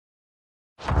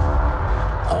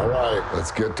All right,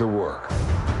 let's get to work.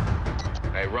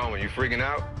 Hey, Roman, you freaking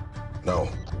out? No.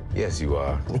 Yes, you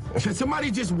are. Can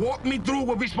somebody just walk me through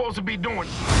what we supposed to be doing?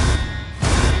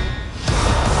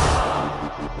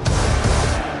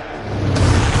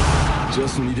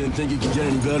 Justin, you didn't think it could get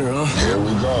any better, huh? Here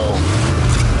we go.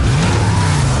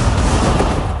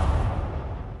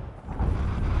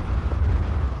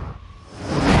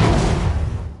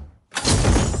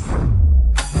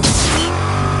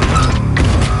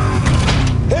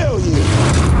 Hell yeah!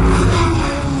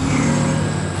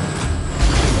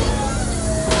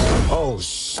 Oh,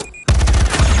 shit.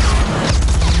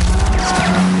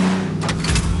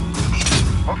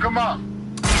 Hook him up.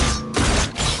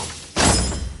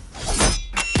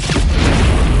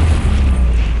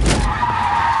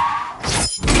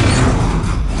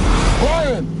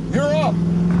 You're up!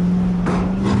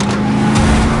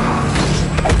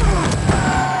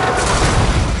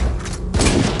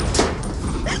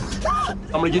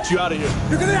 I'm gonna get you out of here.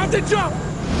 You're gonna have to jump!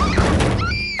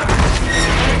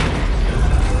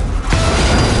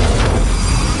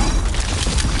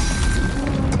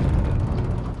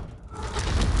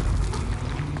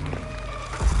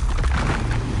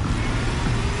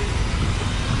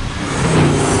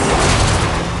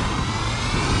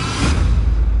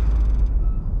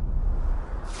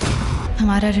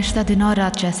 हमारा रिश्ता दिन और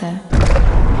रात जैसा है।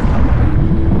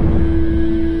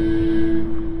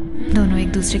 दोनों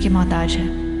एक दूसरे के मोहताज हैं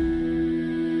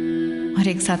और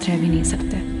एक साथ रह भी नहीं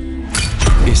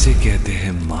सकते। इसे कहते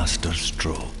हैं मास्टर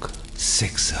स्ट्रोक,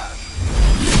 सिक्सर।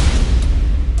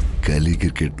 गली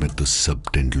क्रिकेट में तो सब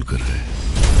तेंदुलकर है।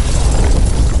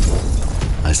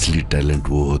 असली टैलेंट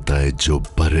वो होता है जो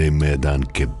भरे मैदान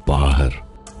के बाहर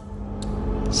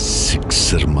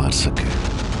सिक्सर मार सके।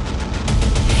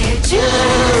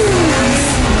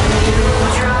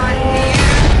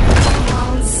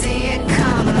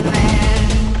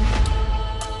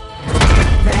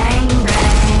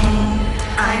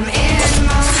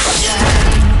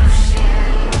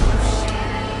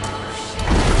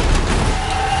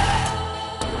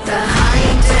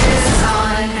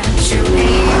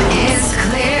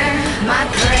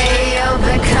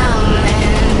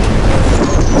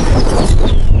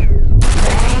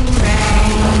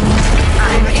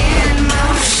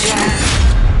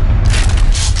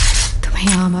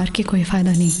 यहाँ मार के कोई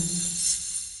फायदा नहीं,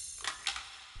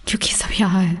 क्योंकि सब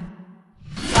यहाँ है।